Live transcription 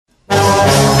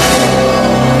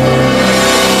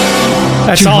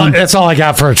That's all I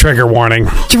got for a trigger warning.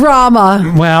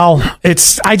 Drama. Well,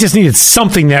 I just needed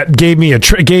something that gave me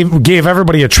gave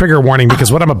everybody a trigger warning,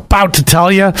 because what I'm about to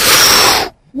tell you.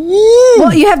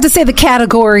 Well, you have to say the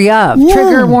category of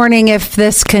trigger warning if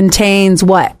this contains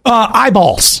what?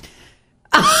 Eyeballs.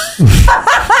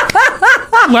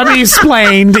 Let me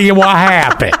explain to you what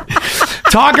happened.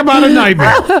 Talk about a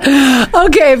nightmare.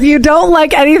 Okay, if you don't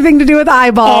like anything to do with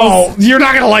eyeballs. Oh, you're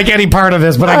not going to like any part of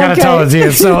this, but I got to tell it to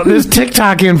you. So this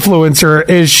TikTok influencer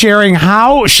is sharing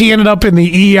how she ended up in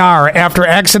the ER after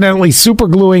accidentally super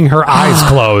gluing her eyes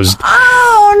closed.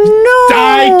 Oh, no.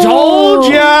 I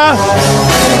told ya.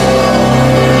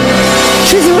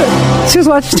 She was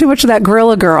watching too much of that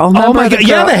Gorilla Girl. Remember oh my god!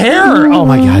 Yeah, the hair. Oh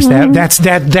my gosh,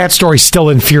 that story still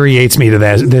infuriates me to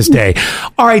this day.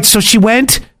 All right, so she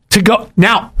went to go.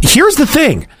 Now, here's the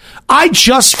thing. I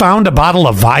just found a bottle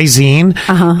of Visine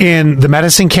in the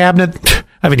medicine cabinet. I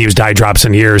haven't used eye drops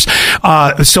in years,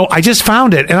 so I just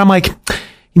found it, and I'm like.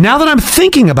 Now that I'm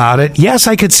thinking about it, yes,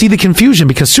 I could see the confusion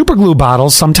because super glue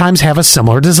bottles sometimes have a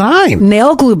similar design.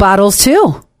 Nail glue bottles,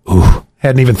 too. Ooh,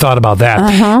 hadn't even thought about that.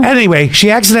 Anyway, she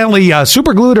accidentally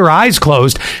super glued her eyes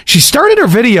closed. She started her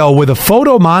video with a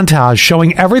photo montage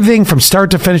showing everything from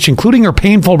start to finish, including her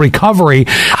painful recovery.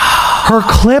 Her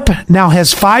clip now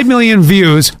has 5 million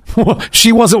views.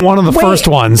 She wasn't one of the first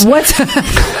ones.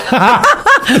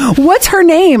 What's her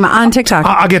name on TikTok?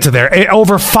 I'll get to there.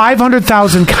 Over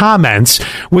 500,000 comments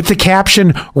with the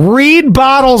caption, "Read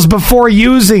bottles before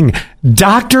using.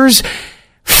 Doctors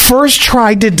first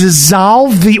tried to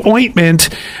dissolve the ointment,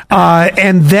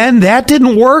 and then that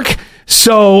didn't work.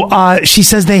 So she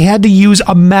says they had to use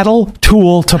a metal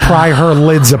tool to pry her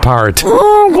lids apart."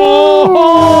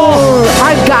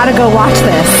 I've got to go watch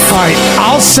this. All right,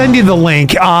 I'll send you the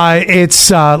link. It's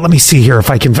let me see here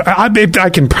if I can. I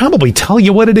can probably tell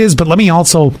you what it is, but let me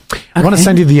also. I want to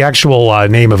send you the actual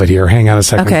name of it here. Hang on a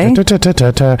second. Okay.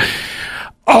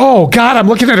 Oh, God, I'm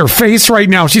looking at her face right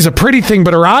now. She's a pretty thing,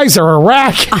 but her eyes are a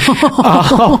wreck.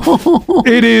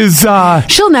 It is...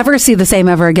 She'll never see the same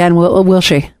ever again, will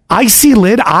she? Icy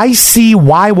Lid, ICYYLYD.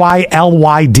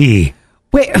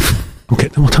 Wait. Okay,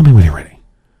 well, tell me when you're ready.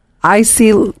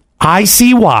 ICY.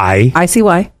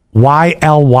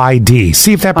 YLYD.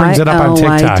 See if that brings it up on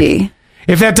TikTok.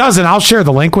 If that doesn't, I'll share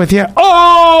the link with you.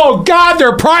 Oh, God,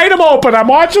 they're prying them open. I'm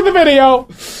watching the video.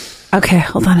 Okay,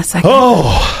 hold on a second.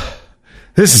 Oh,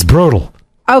 this is brutal.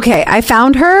 Okay, I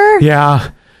found her.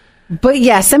 Yeah. But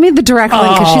yeah, send me the direct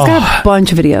link because she's got a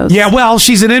bunch of videos. Yeah, well,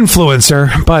 she's an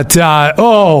influencer, but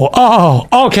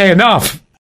okay, enough.